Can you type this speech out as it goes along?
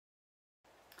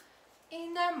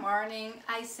the morning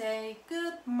I say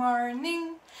good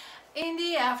morning. In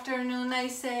the afternoon I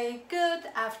say good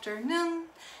afternoon.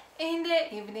 In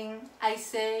the evening I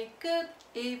say good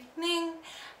evening.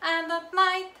 And at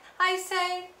night I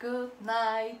say good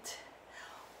night.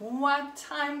 What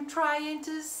I'm trying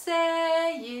to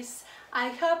say is I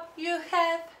hope you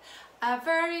have a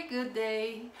very good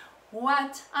day.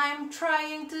 What I'm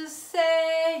trying to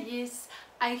say is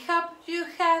I hope you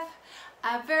have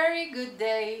a very good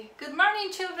day. Good morning,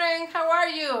 children. How are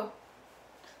you?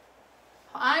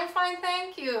 I'm fine,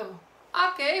 thank you.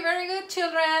 Okay, very good,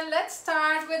 children. Let's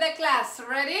start with the class.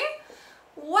 Ready?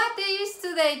 What day is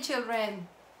today, children?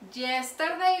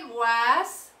 Yesterday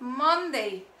was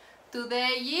Monday.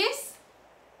 Today is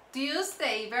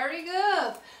Tuesday. Very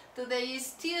good. Today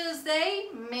is Tuesday,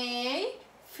 May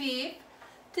 5th,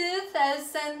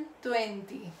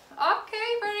 2020. Okay,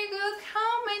 very good.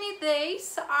 How many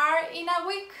days are in a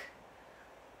week?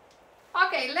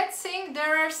 Okay, let's sing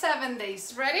There Are 7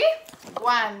 Days. Ready?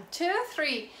 1, 2,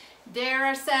 3. There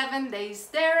are 7 days.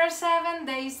 There are 7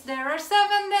 days. There are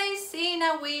 7 days in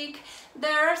a week.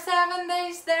 There are 7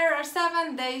 days. There are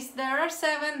 7 days. There are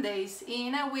 7 days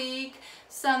in a week.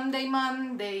 Sunday,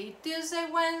 Monday, Tuesday,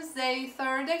 Wednesday,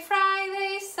 Thursday,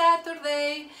 Friday,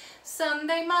 Saturday.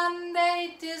 Sunday,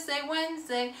 Monday, Tuesday,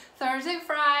 Wednesday, Thursday,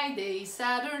 Friday,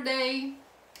 Saturday.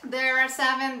 There are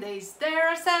 7 days. There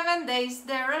are 7 days.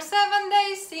 There are 7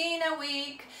 days in a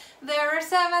week. There are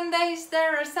 7 days.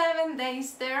 There are 7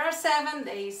 days. There are 7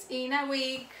 days in a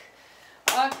week.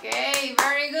 Okay,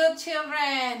 very good,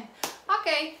 children.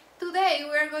 Okay, today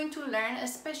we're going to learn a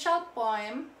special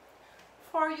poem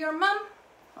for your mom.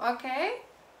 Okay,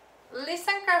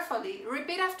 listen carefully.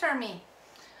 Repeat after me.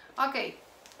 Okay.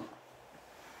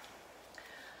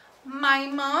 My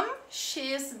mom,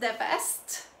 she is the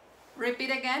best.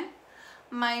 Repeat again.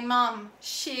 My mom,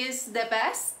 she is the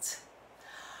best.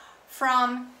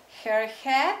 From her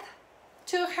head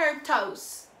to her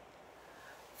toes.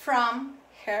 From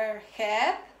her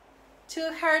head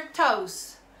to her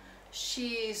toes.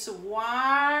 She is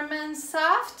warm and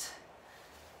soft,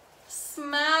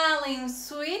 smelling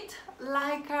sweet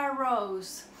like a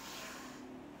rose.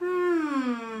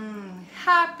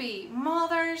 Happy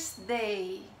Mother's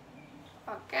Day.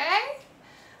 Okay?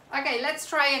 Okay, let's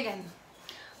try again.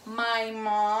 My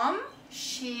mom,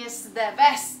 she is the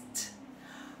best.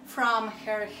 From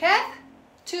her head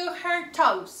to her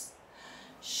toes.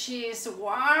 She is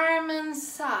warm and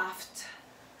soft,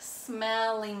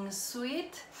 smelling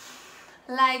sweet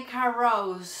like a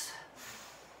rose.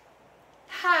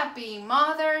 Happy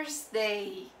Mother's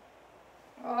Day.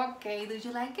 Okay, do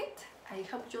you like it? I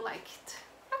hope you like it.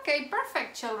 Okay,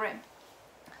 perfect, children.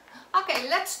 Okay,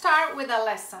 let's start with a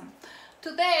lesson.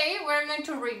 Today we're going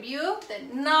to review the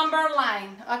number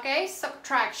line, okay?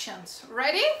 Subtractions.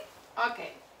 Ready?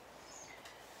 Okay.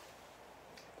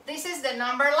 This is the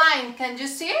number line. Can you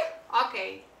see?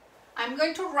 Okay. I'm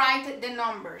going to write the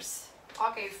numbers.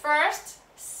 Okay, first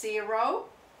 0.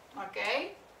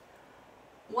 Okay.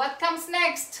 What comes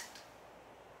next?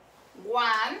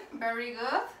 1. Very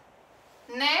good.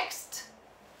 Next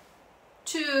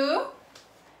 2.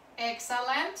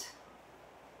 Excellent.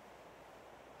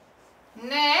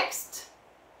 Next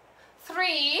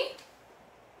 3.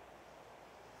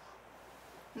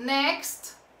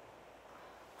 Next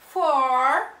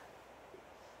 4.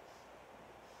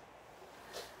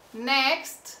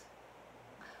 Next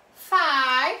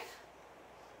 5.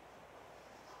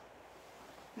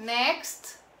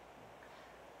 Next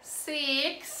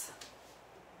 6.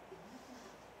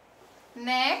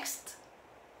 Next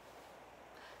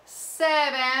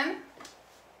 7.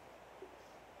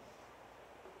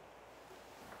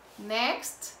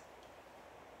 Next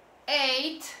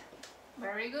 8.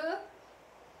 Very good.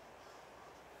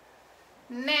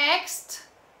 Next,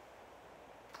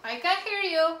 I can hear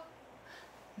you.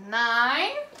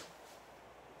 9.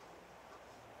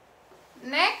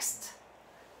 Next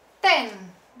 10.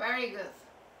 Very good.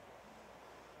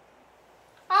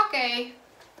 Okay,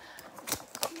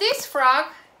 this frog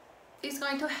is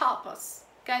going to help us.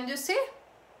 Can you see?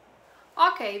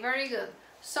 Okay, very good.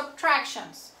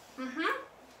 Subtractions.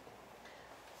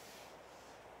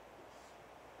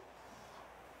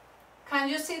 Can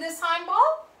you see the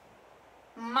symbol?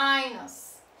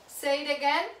 Minus. Say it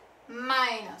again.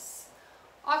 Minus.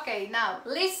 Okay, now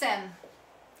listen.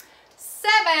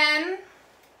 7.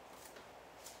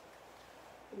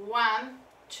 1,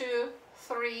 2,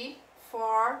 3,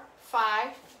 4, 5,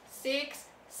 6,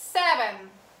 7.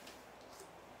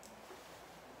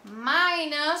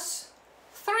 Minus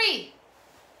 3.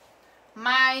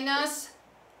 Minus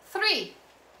 3.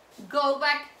 Go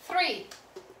back 3.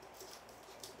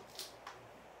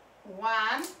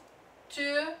 1,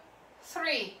 2,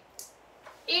 3.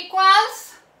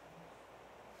 Equals,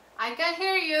 I can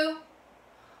hear you,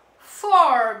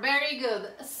 4. Very good.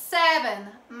 7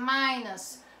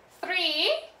 minus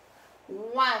 3.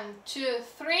 1, 2,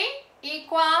 3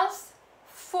 equals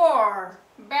 4.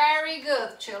 Very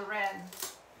good, children.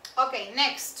 Okay,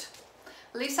 next.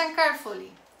 Listen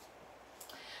carefully.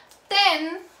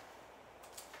 10.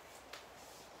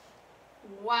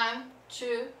 1,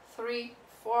 2, 3,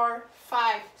 4,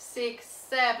 5, 6,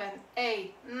 7,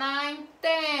 8, 9,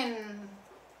 10.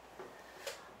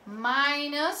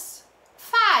 Minus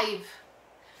 5.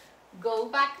 Go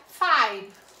back 5.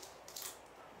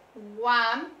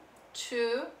 1,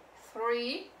 2,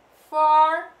 3,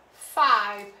 4,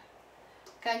 5.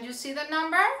 Can you see the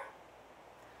number?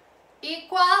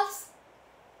 Equals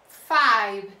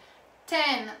 5.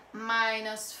 10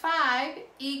 minus 5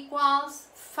 equals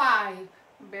 5.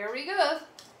 Very good.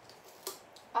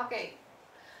 Okay.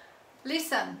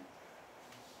 Listen.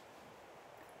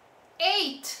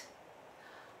 8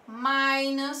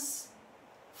 minus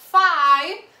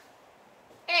 5,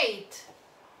 8.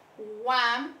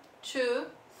 1, 2,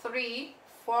 3,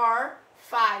 4,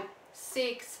 5,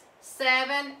 6,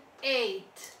 7,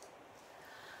 8.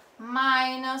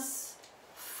 Minus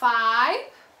 5,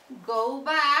 go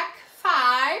back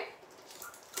 5.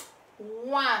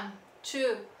 1,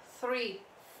 2, 3,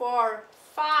 4,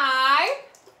 5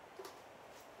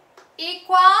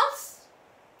 equals,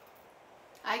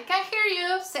 I can hear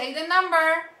you, say the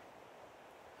number,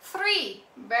 3.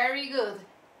 Very good.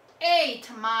 8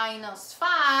 minus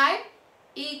 5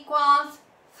 equals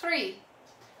 3.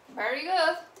 Very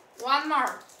good. One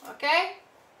more, okay?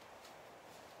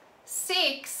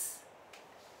 6.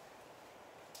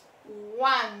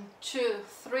 1, 2,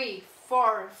 3,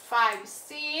 4, 5,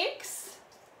 6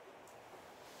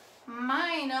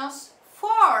 minus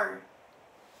 4.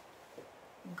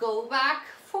 Go back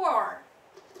 4.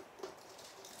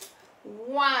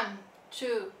 1,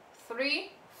 2,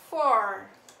 3, 4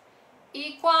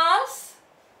 equals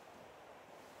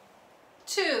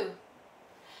 2.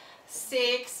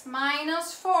 6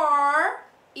 minus 4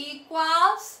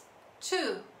 equals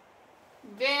 2.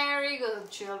 Very good,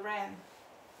 children.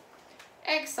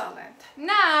 Excellent.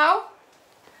 Now,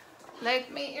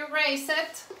 let me erase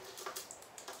it.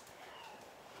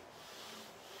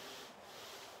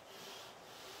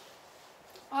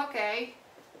 Okay.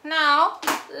 Now,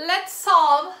 let's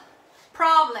solve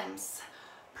problems.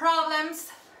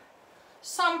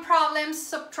 Some problems,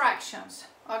 subtractions.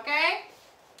 Okay?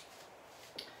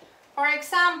 For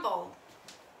example,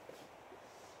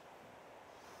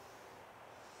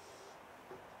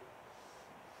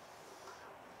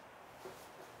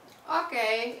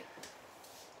 okay,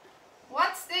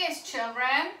 what's this,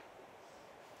 children?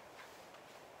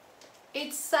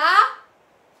 It's a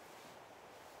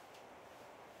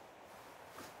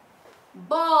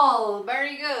ball.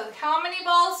 Very good. How many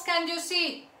balls can you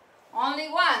see? Only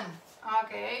one.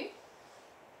 Okay.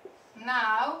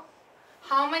 Now,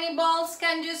 how many balls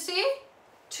can you see?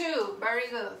 2. Very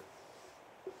good.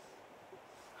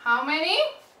 How many?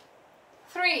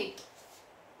 3.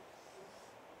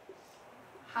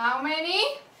 How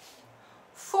many?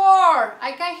 4.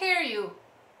 I can hear you.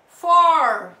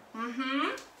 4.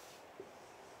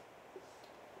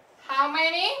 How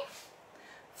many?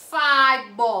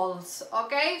 5 balls.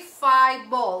 Okay, 5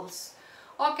 balls.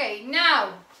 Okay,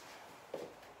 now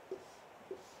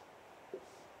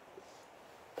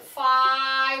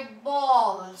 5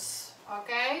 balls.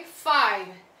 Okay, 5.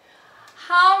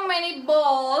 How many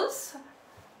balls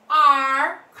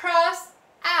are crossed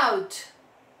out?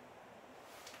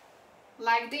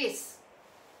 Like this.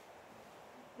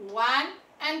 1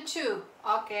 and 2.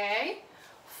 Okay.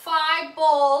 5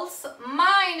 balls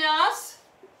minus,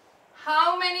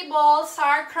 how many balls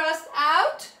are crossed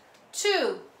out?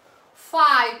 2.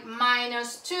 5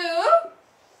 minus 2.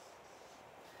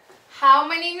 How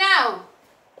many now?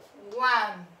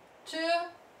 1, 2,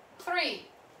 3.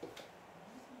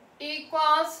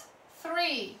 Equals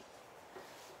 3.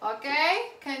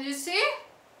 Okay, can you see?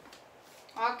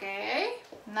 Okay,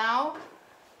 now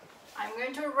I'm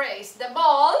going to erase the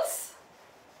balls.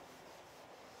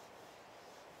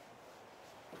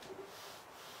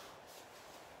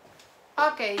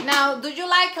 Okay, now do you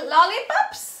like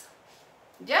lollipops?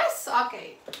 Yes?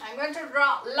 Okay, I'm going to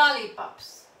draw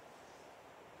lollipops.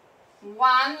 1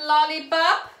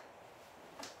 lollipop.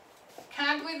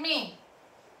 Count with me.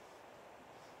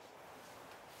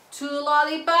 2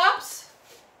 lollipops.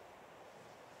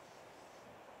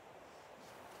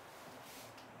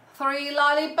 3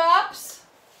 lollipops.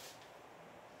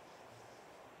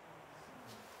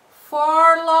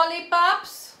 4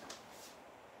 lollipops.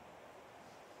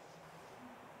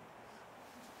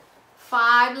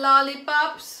 5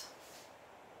 lollipops.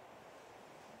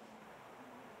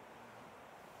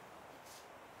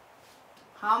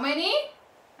 How many?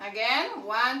 Again,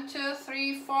 1, 2,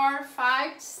 3, 4,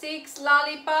 5, 6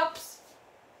 lollipops.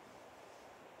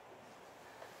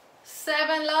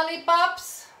 7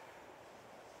 lollipops.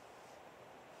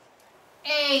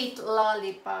 8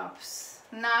 lollipops.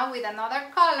 Now with another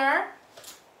color.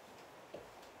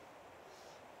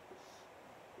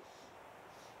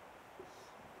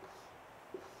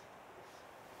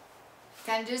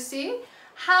 Can you see?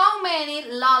 How many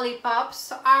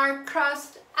lollipops are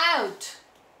crossed out?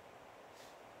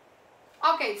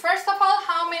 Okay, first of all,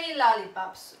 how many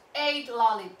lollipops? 8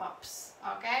 lollipops,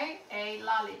 okay? 8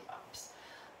 lollipops.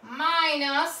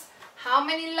 Minus, how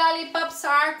many lollipops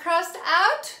are crossed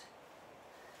out?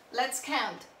 Let's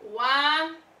count.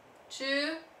 1,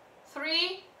 2,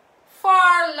 3, 4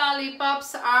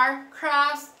 lollipops are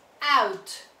crossed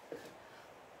out.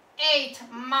 8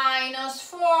 minus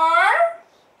 4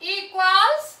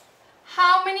 equals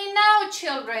how many now,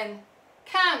 children?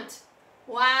 Count.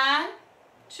 1,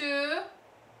 2,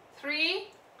 3,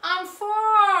 and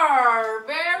 4.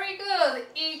 Very good.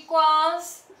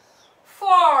 Equals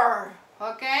 4.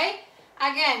 Okay?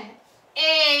 Again,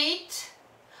 8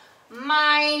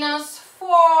 minus 4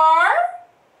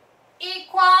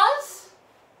 equals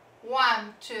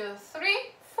 1, 2, 3,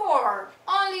 4.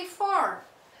 Only 4.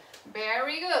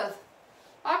 Very good.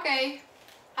 Okay,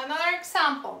 another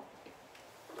example.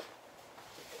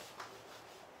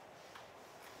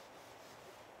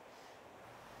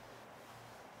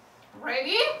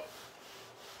 Ready?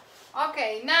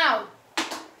 Okay, now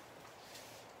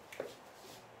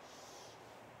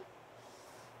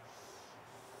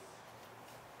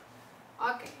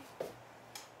okay,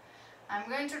 I'm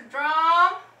going to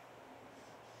draw.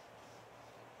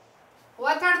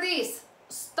 What are these?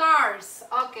 Stars.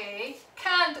 Okay,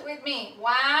 count with me.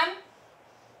 1,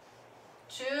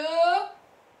 2,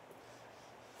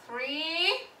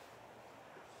 3,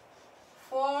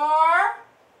 4,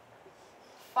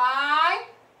 5,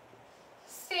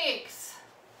 6.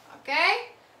 Okay,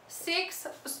 6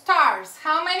 stars.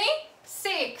 How many?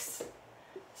 6.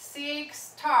 6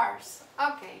 stars.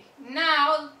 Okay,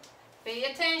 now pay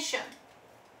attention.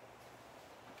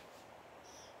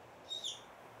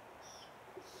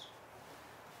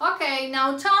 Okay,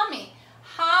 now tell me,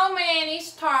 how many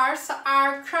stars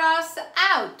are crossed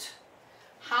out?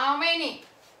 How many?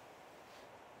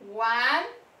 1,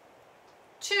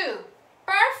 2.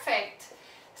 Perfect.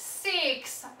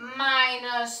 6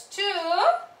 minus 2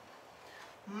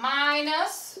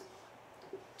 minus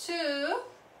 2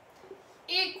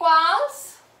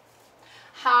 equals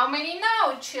how many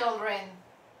now, children?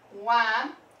 1,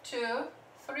 2,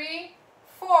 3,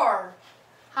 4.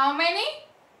 How many?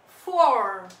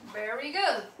 4. Very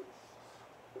good.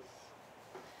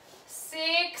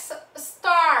 6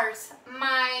 stars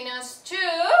minus 2.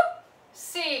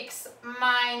 6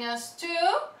 minus 2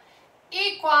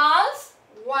 equals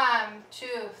 1, 2,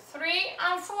 3,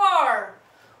 and 4.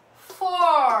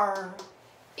 4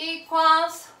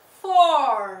 equals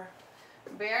 4.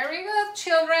 Very good,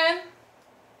 children.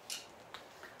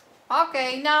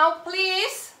 Okay, now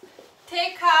please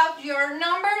take out your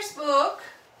numbers book.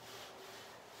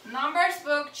 Numbers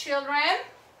book, children,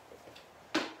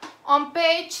 on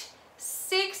page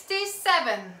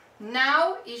 67.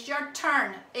 Now is your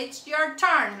turn. It's your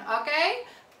turn, okay?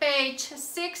 Page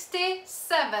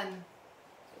 67.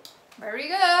 Very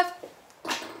good.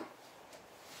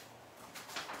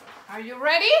 Are you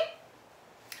ready?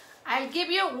 I'll give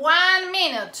you 1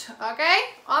 minute, okay?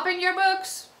 Open your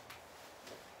books.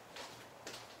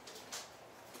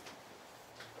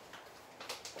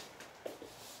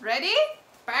 Ready?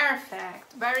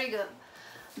 Perfect. Very good.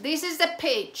 This is the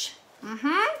page.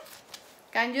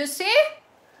 Can you see?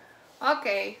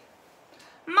 Okay.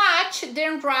 Match,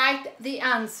 then write the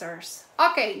answers.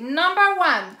 Okay, number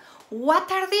 1.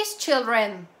 What are these,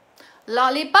 children?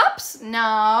 Lollipops?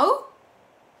 No.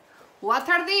 What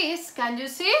are these? Can you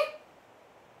see?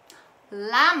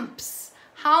 Lamps.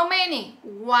 How many?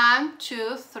 1,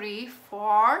 2, 3,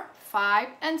 4, 5,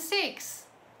 and 6.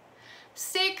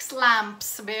 6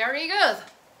 lamps. Very good.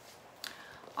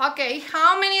 Okay,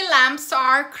 how many lamps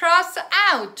are crossed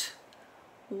out?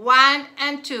 1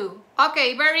 and 2.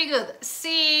 Okay, very good.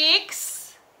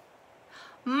 6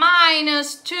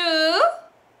 minus 2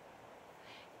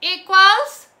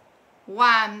 equals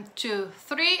 1, 2,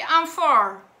 3, and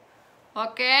 4.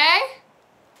 Okay?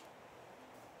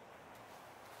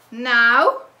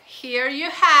 Now, here you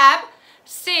have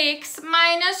 6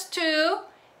 minus 2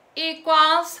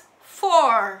 equals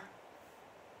 4.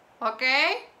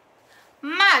 Okay?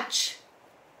 Match.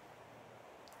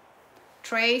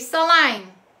 Trace a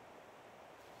line.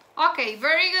 Okay,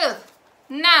 very good.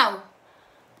 Now,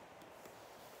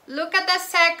 look at the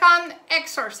second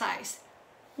exercise.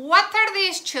 What are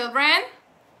these, children?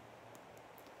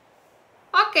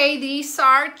 Okay, these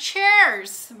are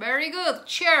chairs. Very good,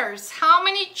 chairs. How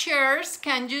many chairs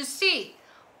can you see?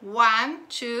 1,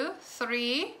 2,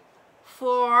 3,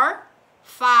 4,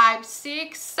 5,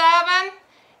 6, 7,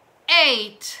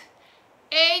 8.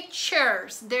 8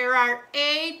 chairs. There are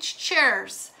 8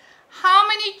 chairs. How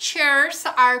many chairs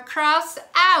are crossed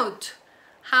out?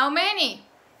 How many?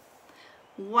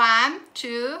 1,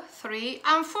 2, 3,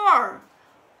 and 4.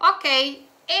 Okay,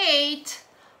 8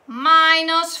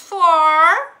 minus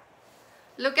 4.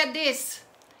 Look at this.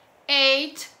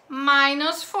 8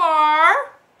 minus 4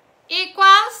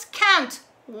 equals, count.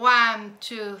 1,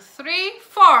 2, 3,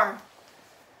 4.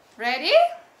 Ready?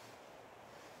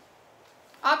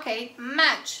 Okay,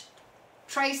 match.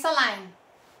 Trace a line.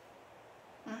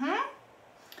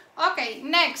 Okay,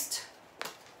 next.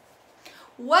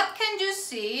 What can you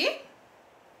see?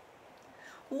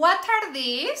 What are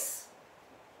these?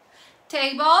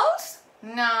 Tables?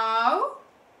 No.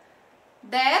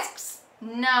 Desks?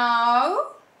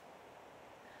 No.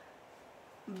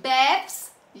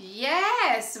 Beds?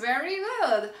 Yes, very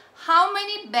good. How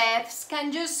many beds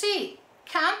can you see?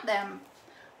 Count them.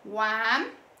 1,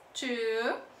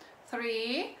 2,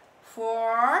 3,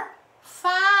 4,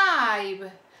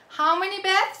 5. How many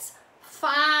beds?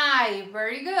 5.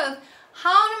 Very good.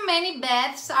 How many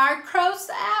beds are crossed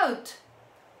out?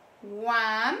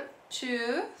 1,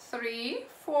 2, 3,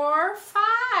 4,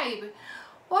 5.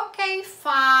 Okay,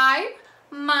 5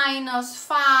 minus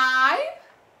 5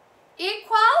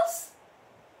 equals,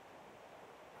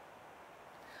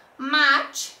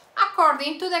 match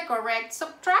according to the correct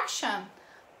subtraction.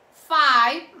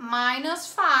 5 minus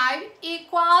 5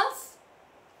 equals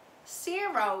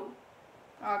 0.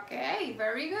 Okay,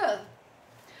 very good.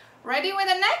 Ready with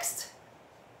the next?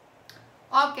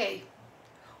 Okay.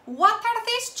 What are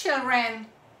these, children?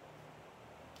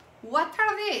 What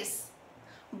are these?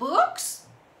 Books?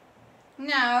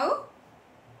 No.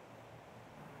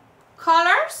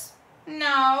 Colors?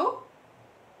 No.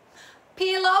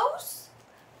 Pillows?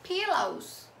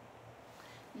 Pillows.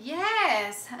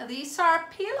 Yes, these are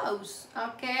pillows,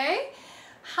 okay?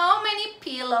 How many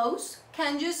pillows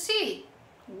can you see?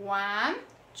 1,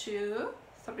 2,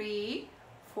 3,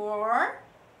 4,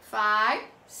 5,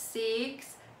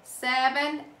 6,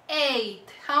 7, 8.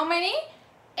 How many?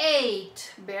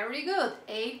 8. Very good.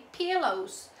 8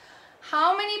 pillows.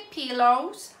 How many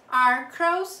pillows are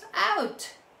crossed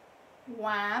out?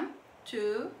 1,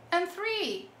 2, and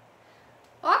 3.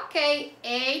 Okay,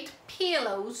 8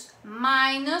 pillows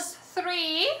minus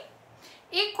 3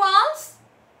 equals,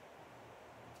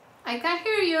 I can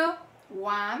hear you,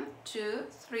 1, 2,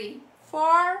 3,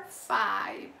 4,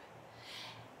 5.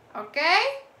 Okay,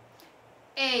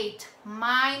 8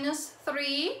 minus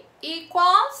 3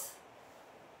 equals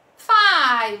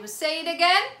 5. Say it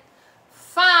again,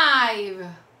 5.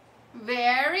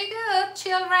 Very good,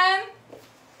 children.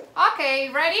 Okay,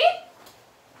 ready?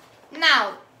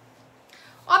 Now,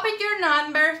 open your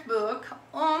numbers book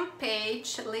on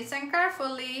page, listen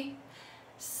carefully,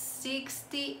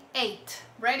 68.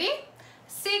 Ready?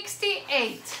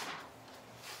 68.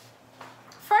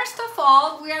 First of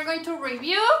all, we are going to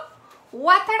review.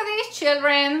 What are these,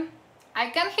 children? I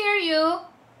can hear you.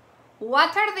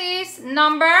 What are these?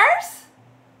 Numbers?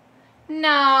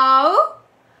 No.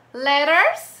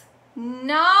 Letters?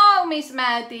 No, Miss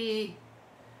Matty.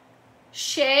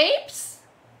 Shapes?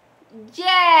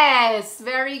 Yes,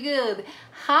 very good.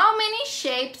 How many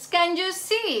shapes can you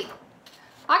see?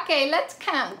 Okay, let's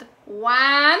count.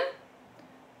 1,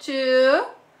 2,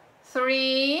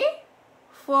 3,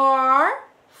 4,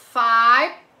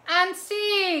 5, and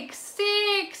 6.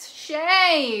 6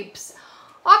 shapes.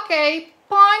 Okay,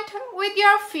 point with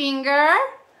your finger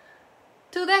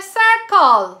to the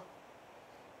circle.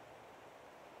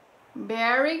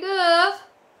 Very good.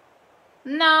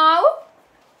 Now,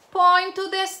 point to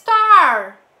the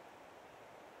star.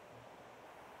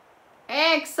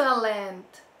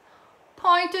 Excellent.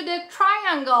 Point to the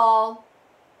triangle.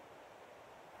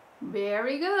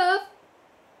 Very good.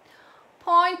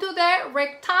 Point to the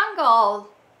rectangle.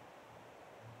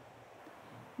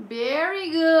 Very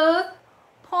good.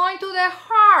 Point to the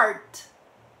heart.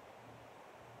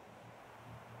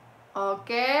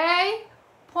 Okay.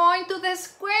 Point to the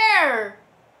square.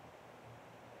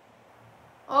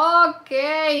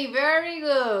 Okay, very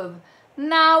good.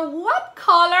 Now, what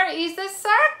color is the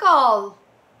circle?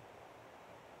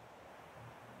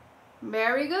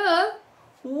 Very good.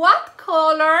 What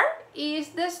color is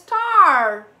the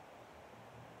star?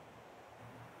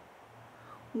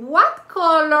 What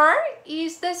color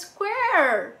is the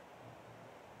square?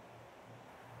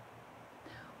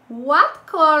 What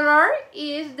color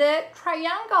is the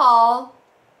triangle?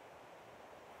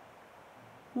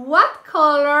 What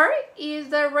color is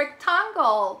the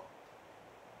rectangle?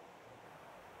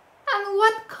 And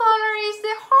what color is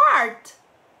the heart?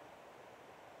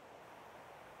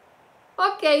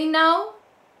 Okay, now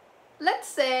let's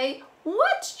say,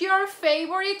 what's your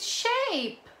favorite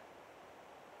shape?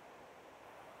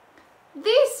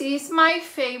 This is my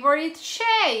favorite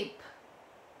shape.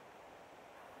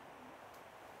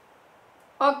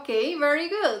 Okay, very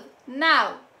good.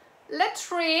 Now,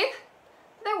 let's read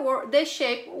the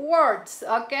shape words,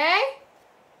 okay?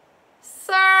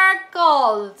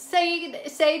 Circle. Say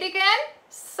it again.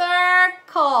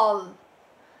 Circle.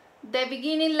 The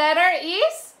beginning letter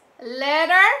is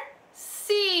letter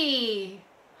C.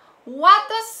 What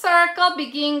does circle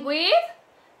begin with?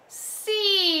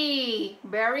 C.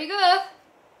 Very good.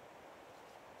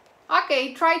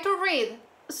 Okay, try to read.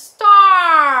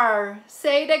 Star.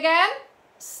 Say it again.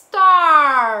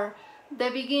 Star.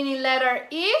 The beginning letter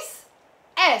is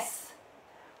S.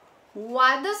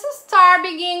 What does a star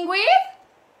begin with?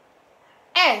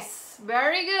 S.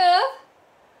 Very good.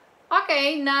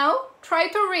 Okay, now try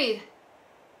to read.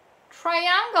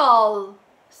 Triangle.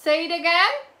 Say it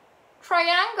again.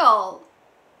 Triangle.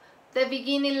 The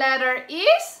beginning letter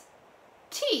is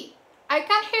T. I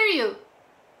can't hear you.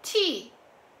 T.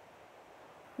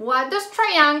 What does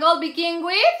triangle begin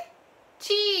with?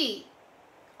 T.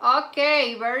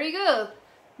 Okay, very good.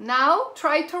 Now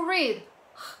try to read.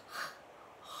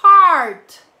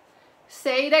 Heart.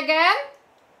 Say it again.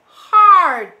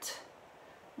 Heart.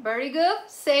 Very good.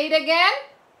 Say it again.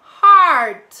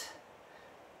 Heart.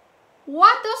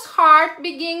 What does heart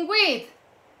begin with?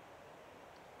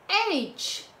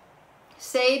 H.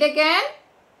 Say it again.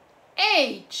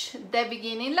 H. The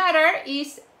beginning letter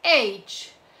is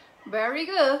H. Very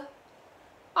good.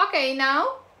 Okay,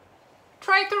 now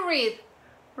try to read.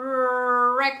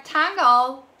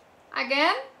 Rectangle.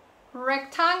 Again,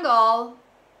 rectangle.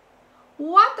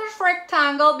 What does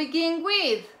rectangle begin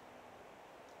with?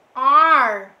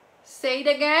 R. Say it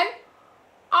again.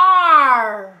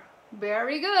 R.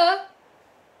 Very good.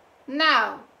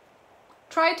 Now,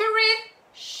 try to read.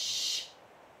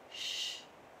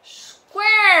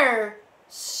 Square.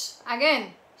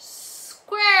 Again,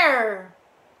 square.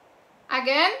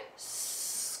 Again,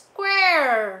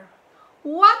 square.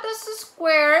 What does a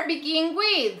square begin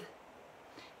with?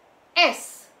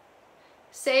 S.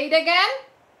 Say it again.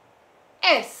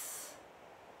 S.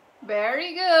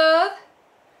 Very good.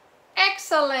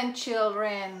 Excellent,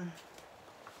 children.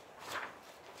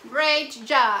 Great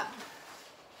job.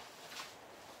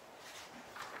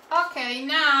 Okay,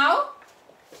 now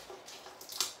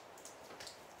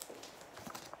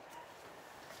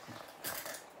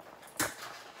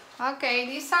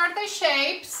these are the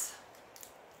shapes.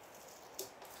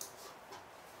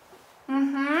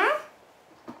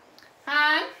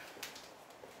 And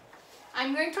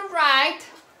I'm going to write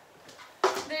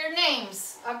their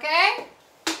names, okay?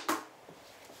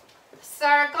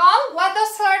 Circle. What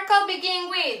does circle begin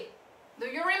with? Do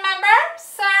you remember?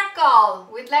 Circle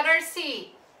with letter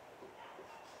C.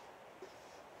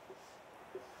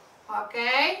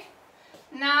 Okay.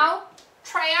 Now,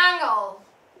 triangle.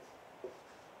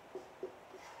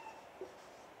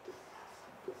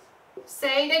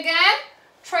 Say it again.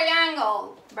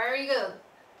 Triangle. Very good.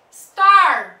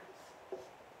 Star.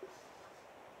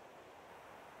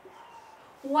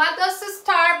 What does a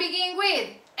star begin with?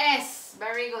 S.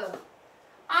 Very good.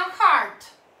 And heart.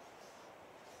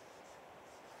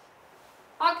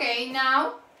 Okay,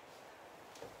 now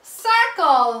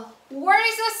circle. Where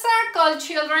is the circle,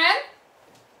 children?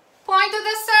 Point to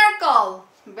the circle.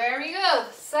 Very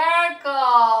good.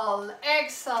 Circle.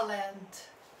 Excellent.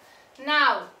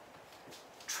 Now,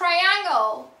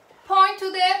 triangle. Point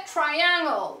to the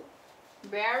triangle.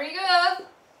 Very good.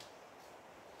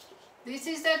 This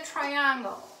is the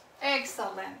triangle.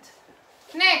 Excellent.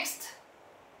 Next,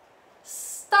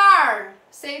 star.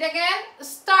 Say it again.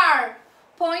 Star.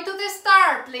 Point to the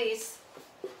star, please.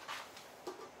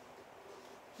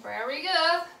 Very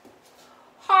good.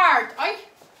 Heart. Ay.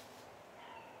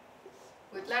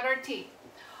 With letter T.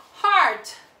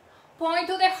 Heart. Point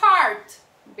to the heart.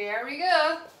 Very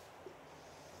good.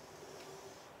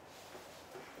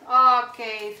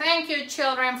 Okay, thank you,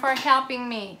 children, for helping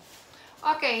me.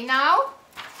 Okay, now,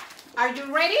 are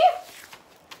you ready?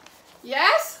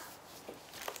 Yes?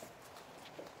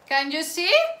 Can you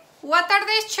see? What are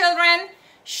these, children?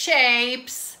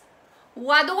 Shapes.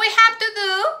 What do we have to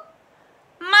do?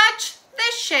 Match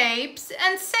the shapes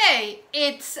and say,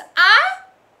 it's a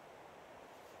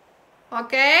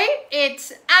Okay,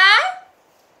 it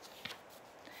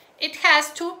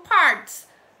has two parts.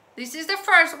 This is the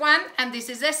first one and this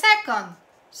is the second.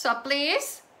 So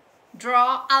please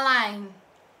draw a line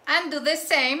and do the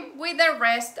same with the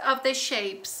rest of the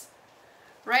shapes.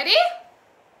 Ready?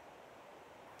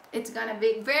 It's gonna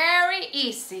be very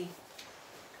easy.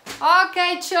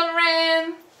 Okay,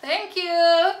 children, thank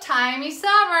you. Time is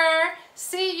over.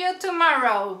 See you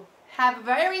tomorrow. Have a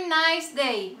very nice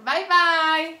day.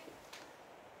 Bye-bye.